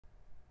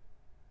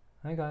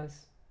Hi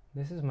guys,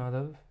 this is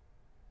Madhav.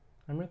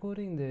 I'm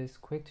recording this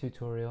quick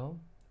tutorial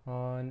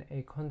on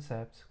a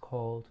concept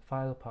called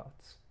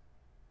Filepaths.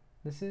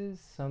 This is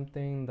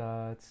something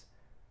that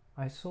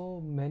I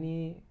saw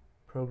many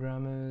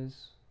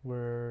programmers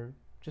were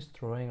just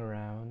throwing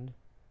around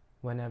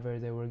whenever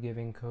they were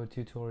giving code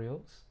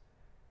tutorials.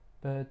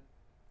 But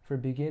for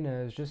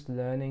beginners, just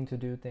learning to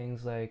do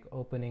things like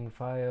opening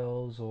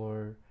files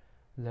or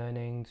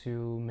learning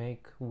to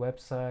make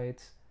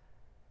websites,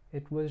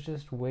 it was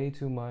just way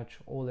too much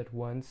all at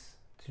once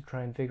to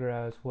try and figure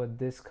out what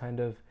this kind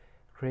of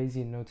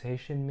crazy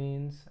notation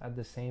means at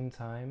the same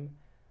time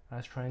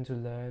as trying to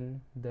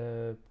learn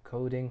the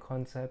coding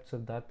concepts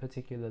of that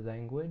particular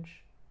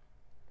language.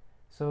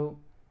 So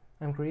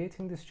I'm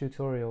creating this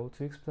tutorial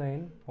to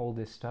explain all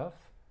this stuff,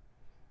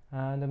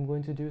 and I'm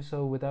going to do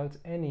so without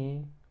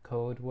any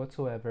code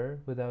whatsoever,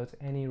 without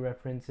any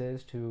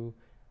references to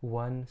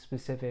one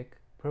specific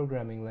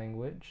programming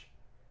language.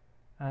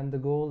 And the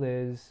goal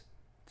is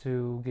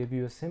to give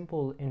you a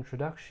simple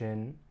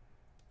introduction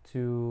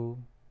to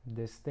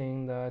this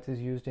thing that is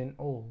used in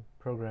all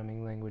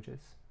programming languages.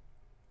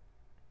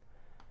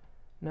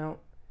 Now,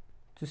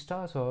 to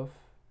start off,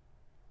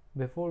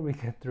 before we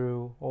get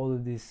through all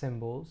of these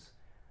symbols,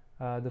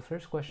 the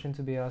first question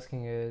to be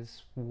asking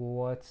is,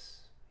 what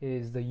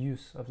is the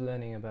use of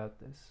learning about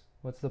this?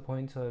 What's the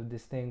point of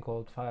this thing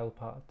called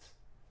Filepaths?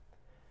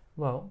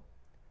 Well,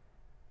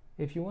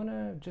 if you want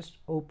to just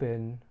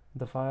open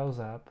the Files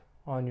app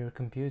on your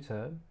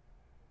computer,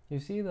 you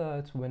see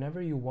that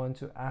whenever you want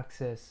to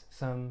access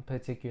some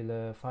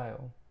particular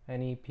file,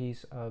 any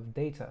piece of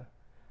data,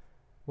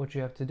 what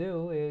you have to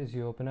do is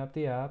you open up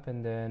the app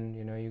and then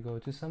you go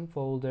to some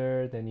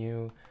folder, then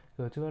you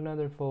go to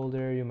another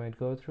folder, you might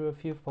go through a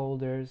few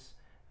folders,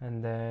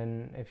 and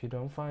then if you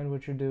don't find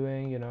what you're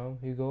doing,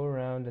 you go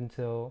around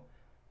until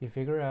you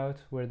figure out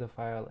where the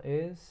file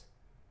is,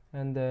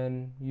 and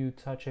then you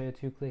touch it,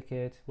 you click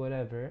it,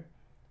 whatever,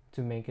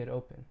 to make it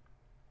open.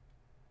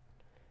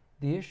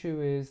 The issue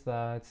is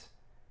that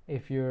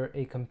if you're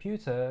a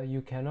computer,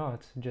 you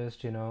cannot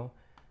just,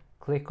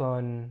 click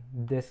on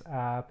this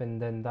app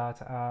and then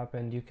that app,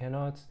 and you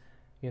cannot,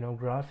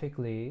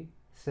 graphically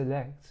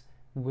select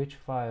which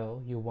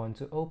file you want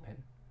to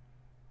open.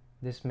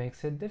 This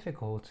makes it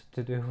difficult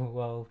to do,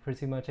 well,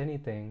 pretty much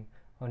anything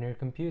on your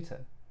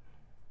computer.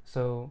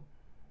 So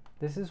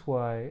this is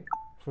why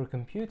for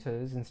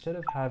computers, instead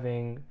of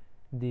having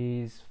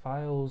these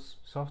files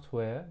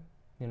software,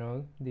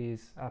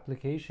 these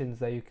applications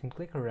that you can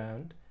click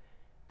around,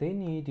 they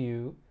need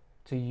you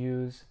to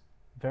use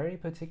very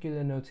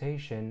particular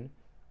notation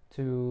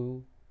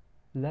to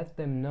let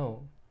them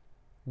know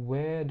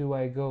where do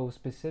I go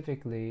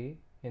specifically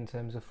in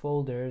terms of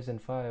folders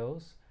and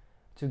files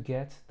to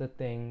get the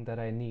thing that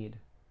I need.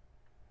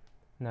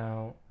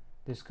 Now,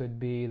 this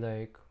could be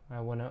like, I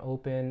want to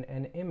open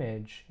an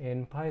image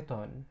in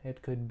Python.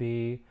 It could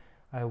be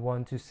I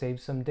want to save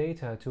some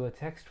data to a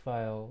text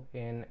file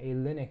in a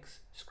Linux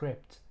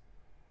script.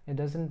 It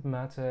doesn't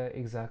matter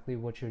exactly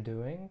what you're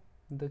doing.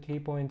 The key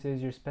point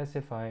is you're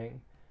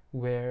specifying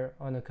where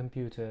on a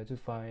computer to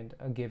find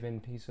a given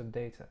piece of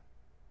data.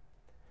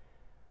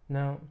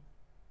 Now,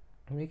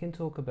 we can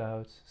talk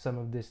about some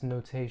of this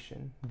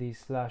notation, these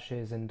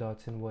slashes and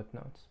dots and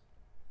whatnot.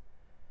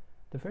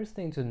 The first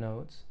thing to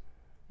note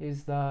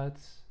is that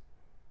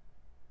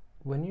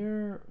when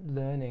you're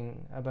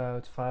learning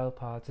about file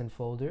paths and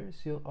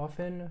folders, you'll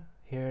often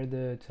hear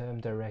the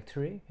term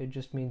directory. It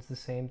just means the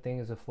same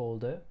thing as a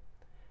folder.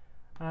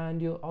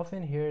 And you'll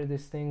often hear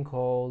this thing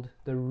called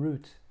the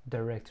root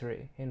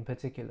directory in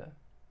particular.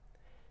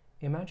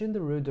 Imagine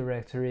the root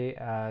directory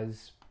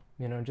as,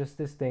 just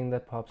this thing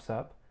that pops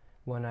up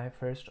when I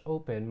first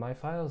open my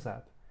Files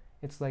app.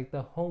 It's like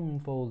the home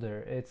folder.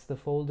 It's the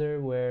folder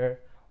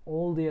where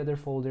all the other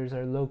folders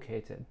are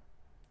located.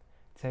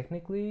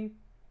 Technically,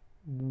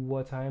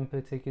 what I'm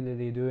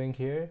particularly doing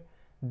here,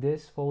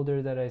 this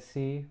folder that I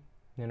see,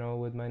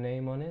 with my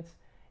name on it,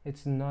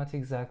 it's not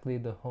exactly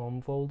the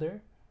home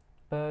folder,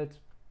 but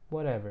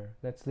whatever,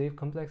 let's leave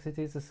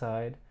complexities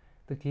aside.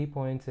 The key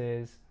point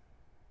is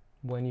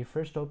when you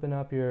first open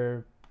up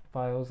your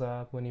Files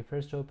app, when you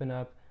first open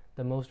up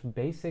the most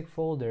basic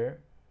folder,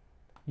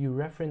 you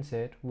reference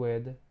it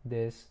with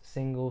this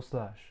single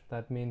slash.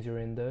 That means you're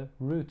in the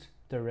root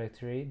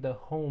directory, the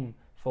home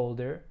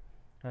folder,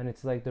 and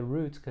it's like the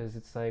root because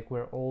it's like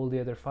where all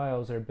the other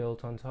files are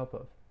built on top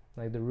of,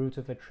 like the root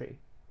of a tree.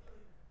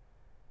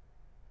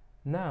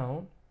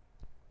 Now,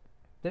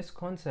 this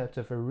concept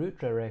of a root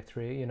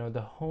directory,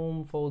 the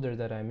home folder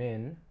that I'm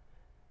in,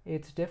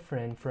 it's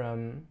different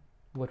from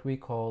what we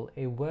call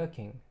a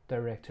working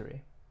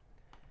directory.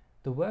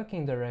 The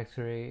working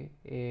directory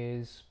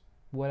is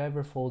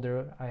whatever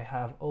folder I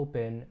have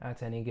open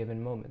at any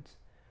given moment.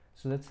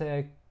 So let's say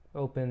I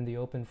open the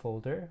open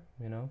folder,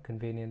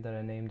 convenient that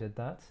I named it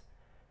that.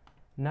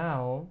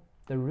 Now,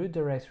 the root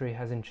directory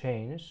hasn't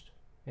changed.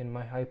 In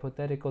my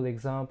hypothetical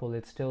example,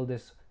 it's still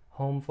this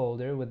home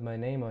folder with my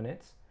name on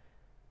it.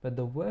 But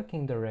the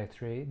working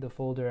directory, the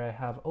folder I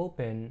have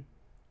open,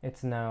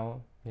 it's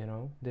now,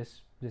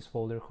 this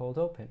folder called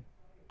open.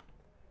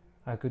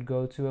 I could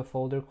go to a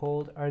folder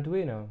called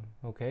Arduino.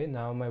 Okay,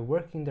 now my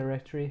working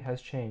directory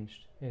has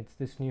changed. It's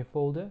this new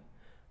folder,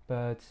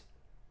 but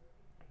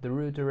the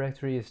root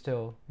directory is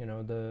still,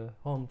 the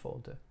home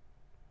folder.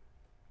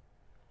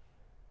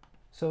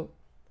 So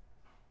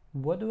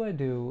what do I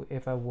do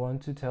if I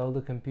want to tell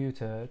the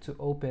computer to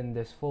open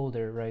this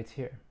folder right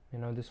here?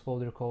 This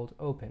folder called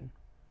open.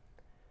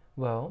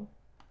 Well,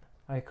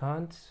 I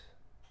can't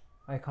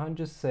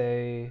just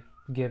say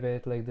give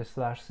it like the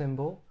slash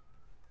symbol.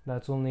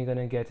 That's only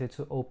gonna get it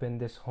to open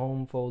this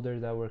home folder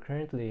that we're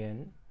currently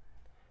in.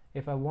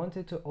 If I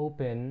wanted to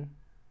open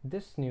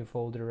this new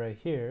folder right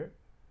here,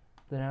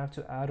 then I have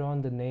to add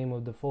on the name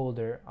of the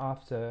folder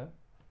after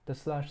the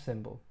slash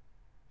symbol.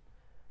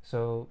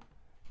 So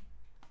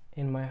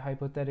in my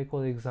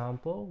hypothetical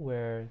example,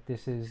 where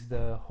this is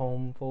the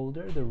home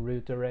folder, the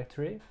root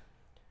directory,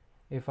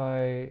 if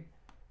I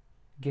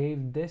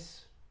gave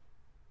this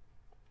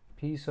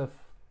piece of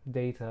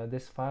data,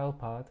 this file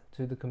path,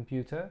 to the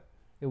computer,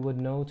 it would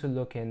know to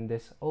look in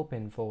this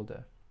open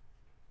folder.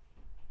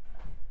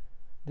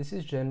 This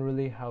is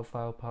generally how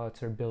file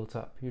paths are built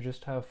up. You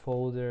just have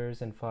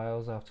folders and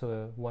files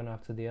one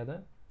after the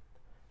other.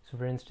 So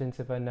for instance,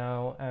 if I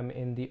now am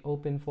in the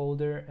open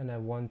folder and I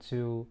want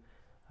to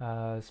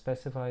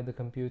specify the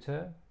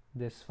computer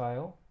this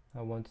file,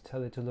 I want to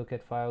tell it to look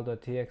at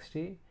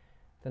file.txt,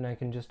 then I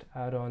can just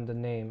add on the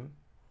name,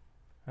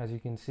 as you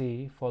can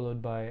see,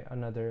 followed by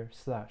another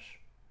slash.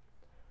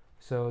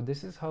 So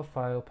this is how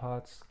file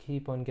paths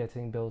keep on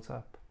getting built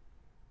up.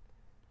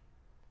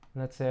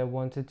 Let's say I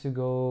wanted to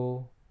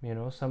go,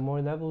 some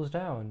more levels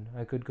down.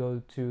 I could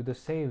go to the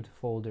saved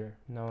folder.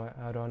 Now I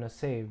add on a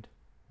saved.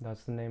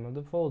 That's the name of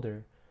the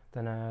folder.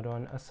 Then I add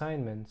on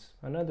assignments,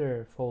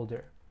 another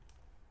folder.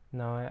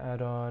 Now I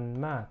add on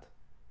math.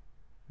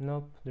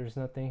 Nope, there's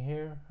nothing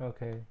here.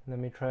 Okay, let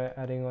me try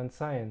adding on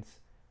science.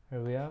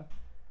 Here we are.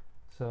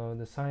 So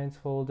the science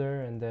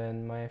folder, and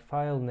then my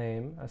file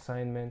name,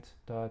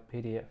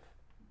 assignment.pdf.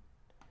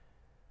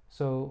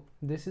 So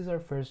this is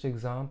our first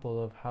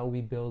example of how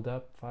we build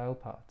up file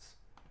paths.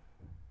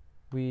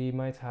 We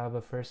might have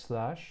a first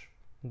slash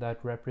that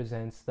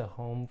represents the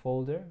home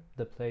folder,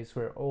 the place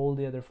where all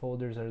the other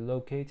folders are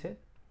located.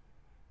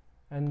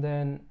 And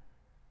then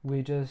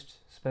we just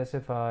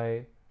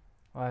specify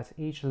at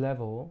each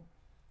level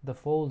the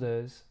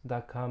folders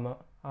that come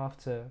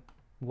after,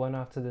 one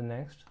after the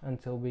next,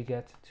 until we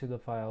get to the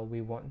file we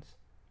want.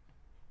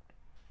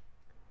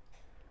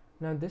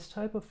 Now this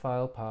type of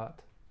file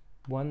path,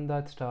 one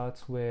that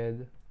starts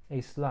with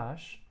a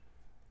slash,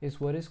 is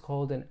what is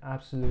called an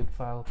absolute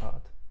file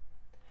path.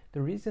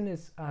 The reason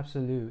it's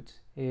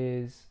absolute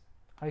is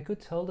I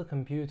could tell the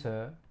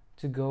computer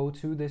to go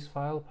to this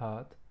file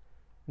path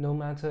no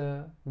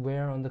matter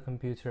where on the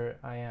computer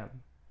I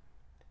am.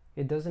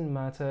 It doesn't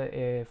matter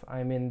if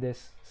I'm in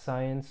this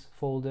science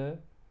folder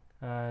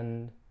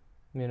and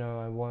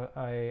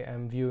I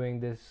am viewing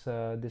this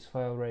this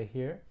file right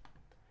here.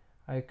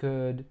 I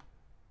could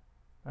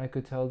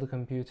tell the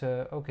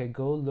computer, okay,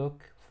 go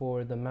look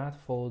for the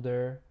math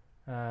folder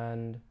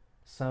and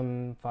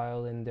some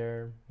file in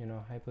there,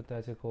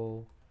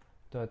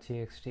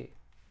 hypothetical.txt.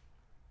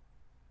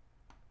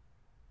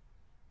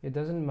 It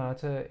doesn't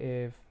matter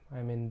if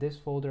I'm in this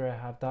folder, I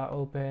have that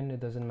open. It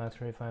doesn't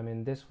matter if I'm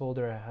in this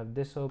folder, I have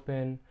this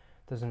open.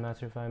 It doesn't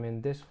matter if I'm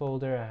in this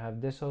folder, I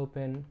have this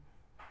open.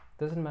 It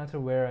doesn't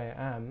matter where I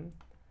am,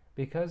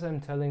 because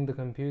I'm telling the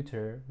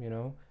computer,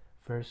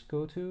 first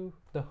go to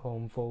the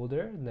home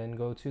folder, then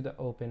go to the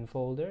open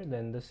folder,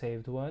 then the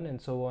saved one, and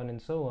so on and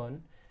so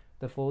on.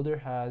 The folder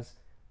has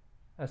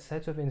a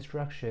set of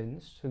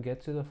instructions to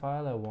get to the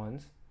file I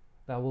want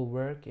that will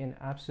work in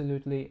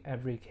absolutely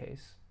every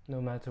case,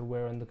 no matter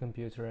where on the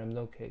computer I'm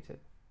located.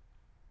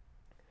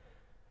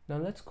 Now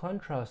let's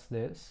contrast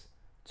this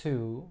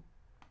to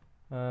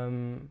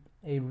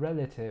a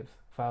relative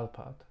file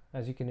path.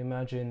 As you can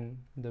imagine,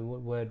 the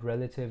word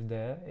relative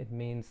there, it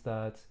means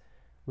that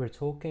we're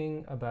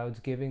talking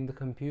about giving the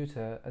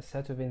computer a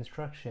set of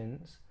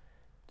instructions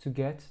to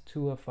get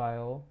to a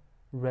file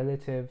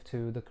relative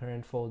to the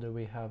current folder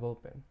we have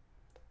open.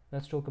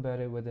 Let's talk about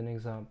it with an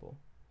example.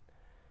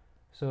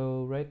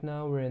 So right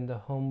now we're in the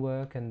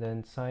homework and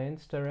then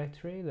science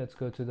directory. Let's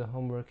go to the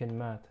homework and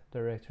math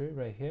directory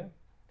right here.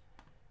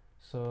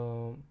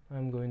 So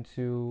I'm going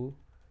to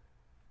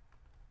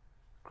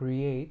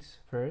create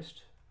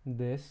first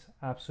this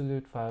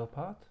absolute file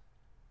path,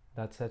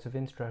 that set of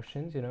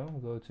instructions,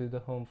 go to the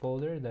home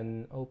folder,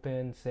 then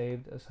open,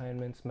 saved,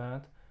 assignments,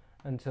 math,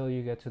 until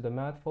you get to the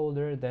math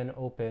folder, then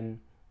open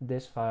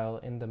this file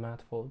in the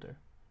math folder.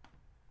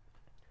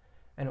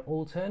 An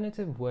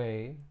alternative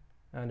way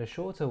and a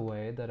shorter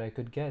way that I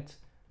could get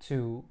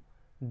to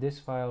this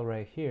file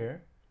right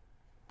here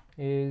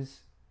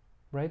is,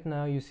 right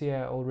now you see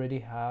I already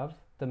have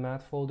the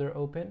math folder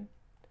open.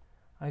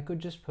 I could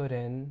just put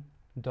in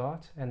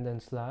dot and then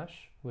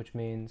slash, which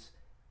means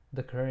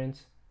the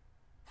current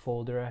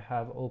folder I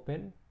have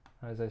open.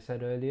 As I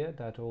said earlier,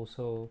 that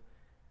also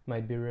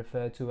might be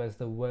referred to as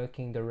the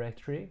working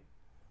directory.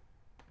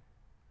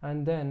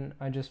 And then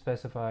I just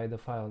specify the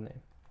file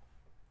name.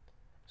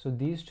 So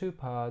these two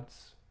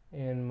paths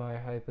in my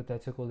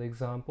hypothetical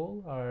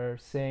example are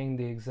saying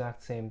the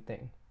exact same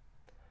thing.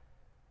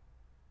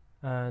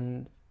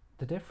 And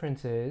the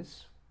difference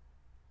is,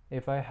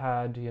 if I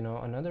had,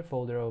 another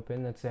folder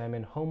open, let's say I'm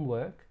in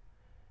homework,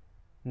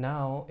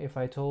 now if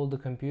I told the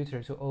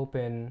computer to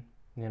open,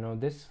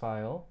 this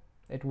file,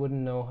 it wouldn't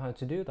know how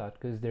to do that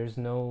because there's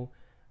no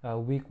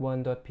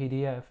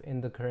week1.pdf in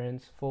the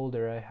current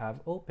folder I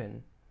have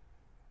open.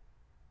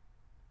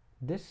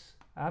 This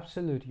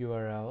absolute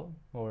URL,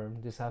 or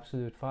this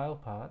absolute file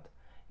path,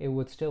 it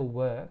would still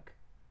work.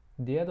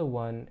 The other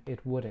one, it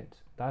wouldn't.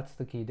 That's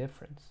the key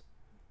difference.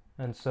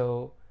 And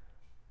so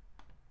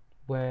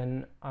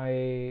when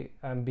I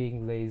am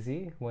being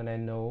lazy, when I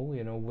know,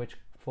 which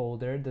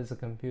folder does the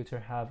computer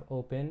have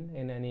open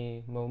in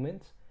any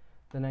moment,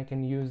 then I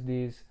can use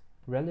these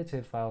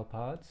relative file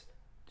paths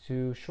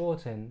to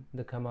shorten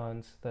the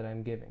commands that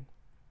I'm giving.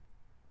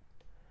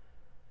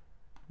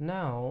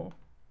 Now,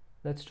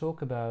 let's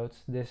talk about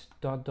this ...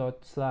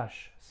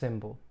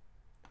 symbol.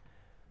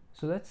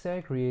 So let's say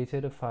I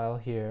created a file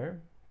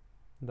here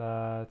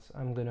that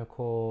I'm gonna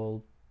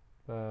call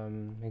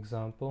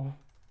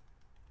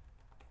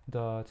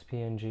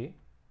example.png.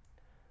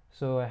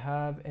 So I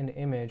have an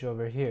image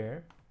over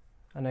here,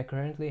 and I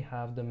currently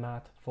have the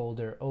math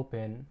folder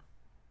open.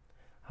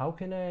 How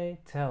can I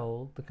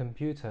tell the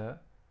computer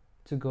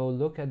to go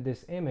look at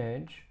this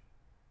image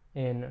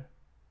in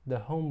the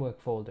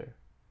homework folder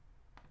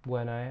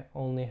when I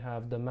only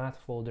have the math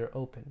folder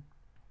open?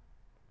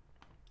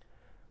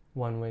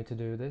 One way to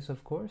do this,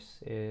 of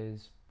course,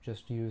 is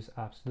just use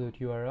absolute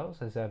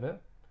URLs as ever.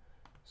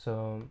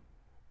 So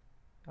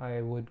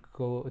I would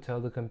go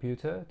tell the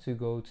computer to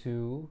go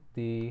to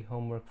the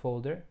homework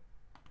folder,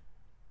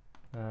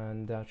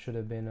 and that should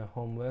have been a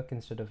homework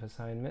instead of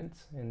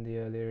assignment in the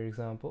earlier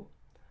example.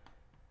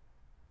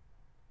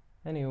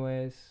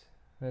 Anyways,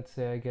 let's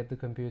say I get the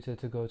computer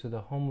to go to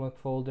the homework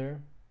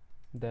folder,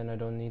 then I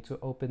don't need to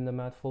open the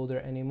math folder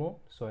anymore,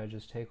 so I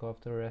just take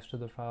off the rest of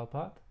the file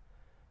path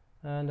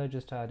and I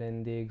just add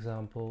in the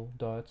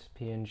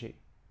example.png.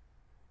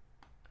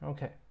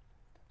 Okay,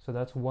 so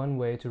that's one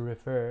way to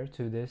refer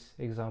to this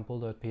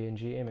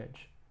example.png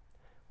image.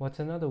 What's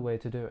another way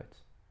to do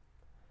it?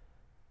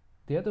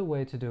 The other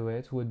way to do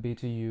it would be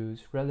to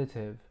use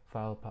relative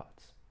file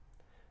paths.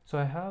 So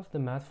I have the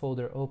math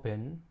folder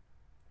open.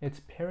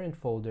 Its parent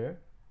folder,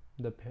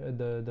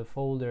 the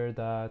folder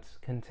that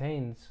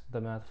contains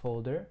the math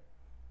folder,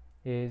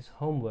 is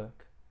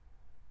homework.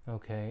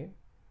 Okay,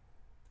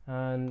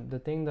 and the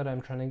thing that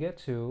I'm trying to get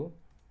to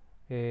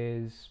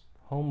is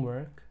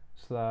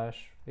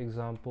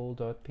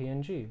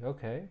homework/example.png.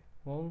 Okay,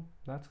 well,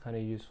 that's kind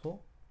of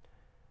useful.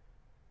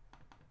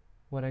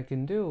 What I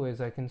can do is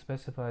I can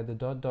specify the ...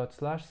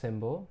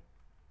 symbol,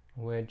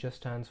 where it just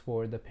stands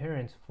for the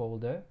parent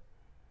folder,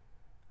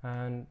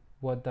 and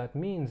what that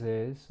means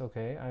is,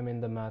 okay, I'm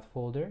in the math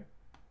folder, ...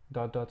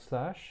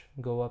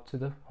 go up to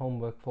the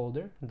homework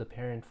folder, the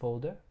parent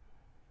folder,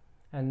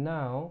 and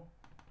now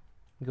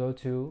go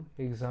to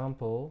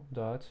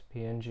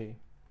example.png.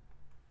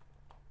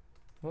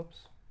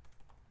 Whoops.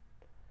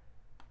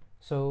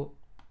 So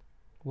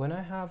when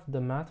I have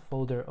the math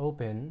folder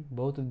open,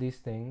 both of these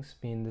things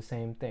mean the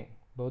same thing.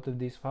 Both of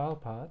these file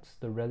paths,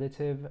 the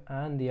relative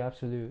and the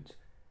absolute,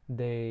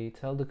 they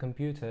tell the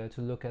computer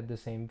to look at the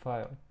same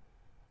file.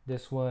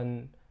 This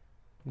one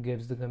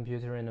gives the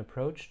computer an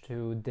approach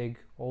to dig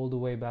all the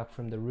way back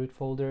from the root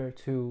folder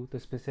to the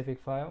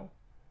specific file.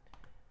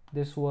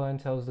 This one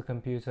tells the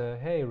computer,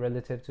 hey,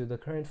 relative to the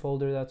current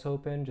folder that's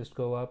open, just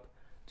go up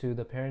to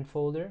the parent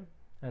folder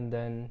and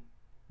then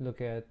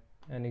look at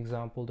an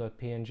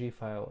example.png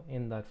file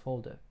in that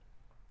folder.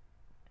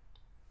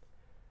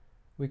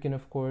 We can,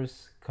 of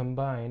course,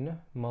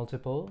 combine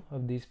multiple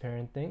of these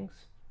parent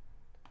things.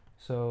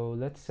 So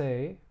let's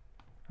say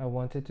I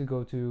wanted to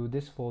go to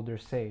this folder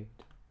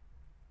saved,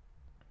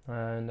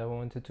 and I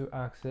wanted to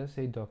access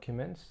a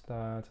document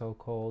that I'll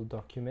call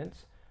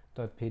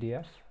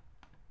documents.pdf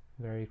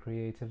very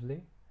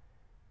creatively.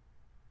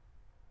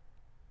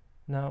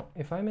 Now,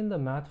 if I'm in the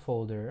math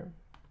folder,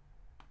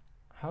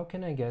 how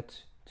can I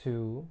get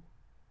to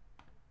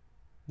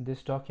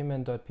this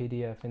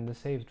document.pdf in the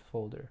saved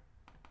folder?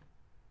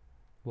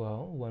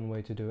 Well, one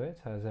way to do it,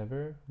 as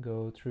ever,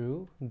 go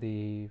through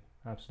the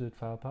absolute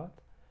file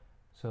path.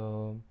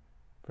 So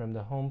from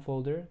the home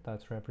folder,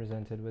 that's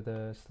represented with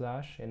a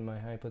slash in my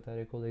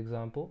hypothetical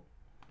example,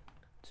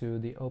 to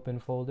the open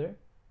folder,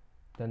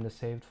 then the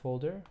saved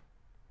folder,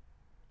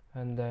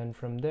 and then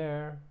from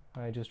there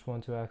I just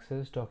want to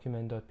access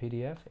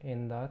document.pdf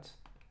in that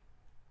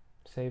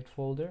saved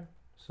folder,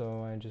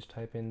 so I just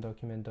type in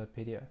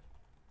document.pdf.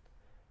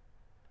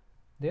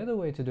 The other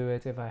way to do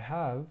it, if I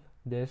have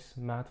this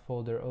math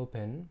folder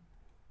open,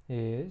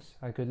 is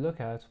I could look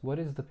at what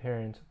is the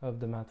parent of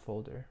the math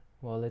folder.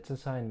 Well, it's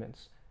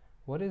assignments.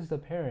 What is the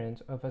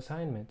parent of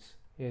assignments?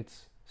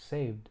 It's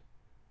saved.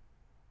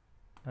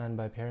 And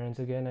by parent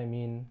again, I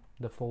mean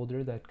the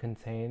folder that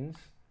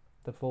contains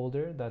the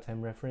folder that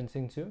I'm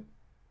referencing to.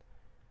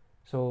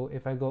 So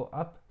if I go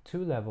up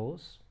 2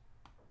 levels,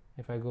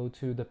 if I go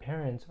to the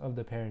parent of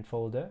the parent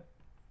folder,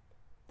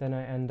 then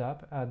I end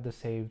up at the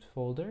saved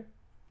folder,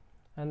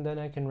 and then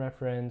I can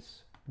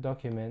reference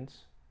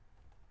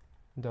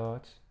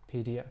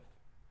documents.pdf.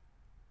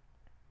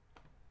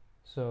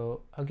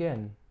 So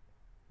again,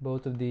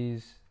 both of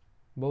these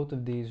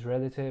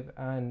relative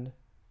and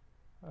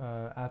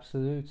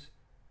absolute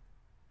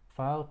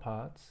file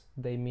paths,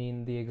 they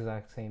mean the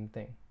exact same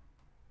thing.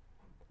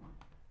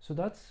 So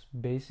that's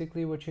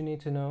basically what you need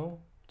to know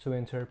to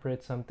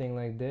interpret something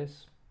like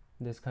this.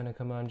 This kind of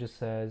command just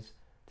says,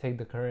 take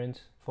the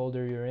current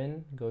folder you're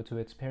in, go to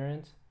its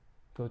parent,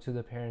 go to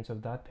the parent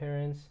of that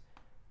parent,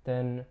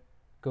 then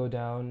go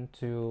down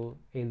to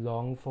a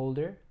long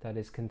folder that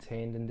is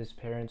contained in this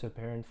parent of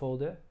parent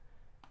folder,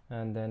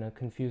 and then a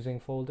confusing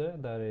folder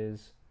that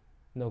is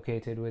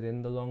located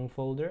within the long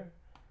folder,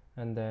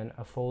 and then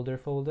a folder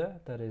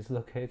that is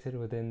located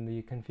within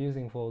the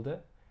confusing folder.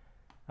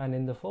 And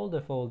in the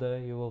folder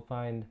you will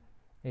find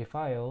a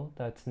file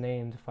that's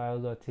named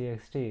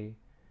file.txt,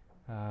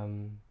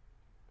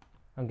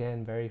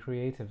 again very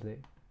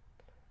creatively.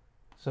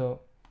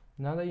 So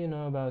now that you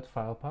know about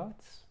file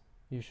paths,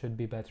 you should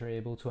be better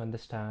able to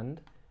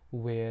understand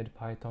weird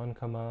Python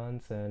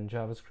commands and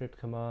JavaScript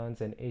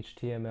commands and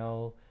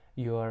HTML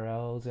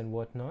URLs and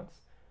whatnot,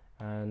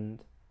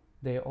 and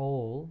they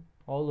all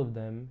of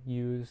them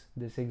use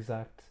this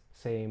exact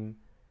same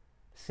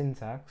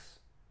syntax,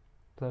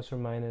 plus or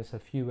minus a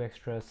few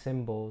extra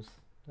symbols,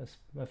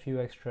 a few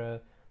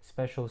extra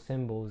special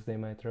symbols they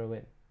might throw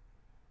in.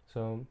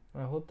 So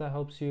I hope that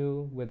helps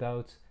you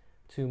without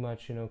too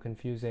much,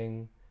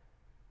 confusing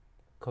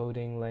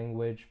coding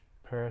language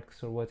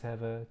perks or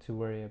whatever to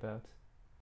worry about.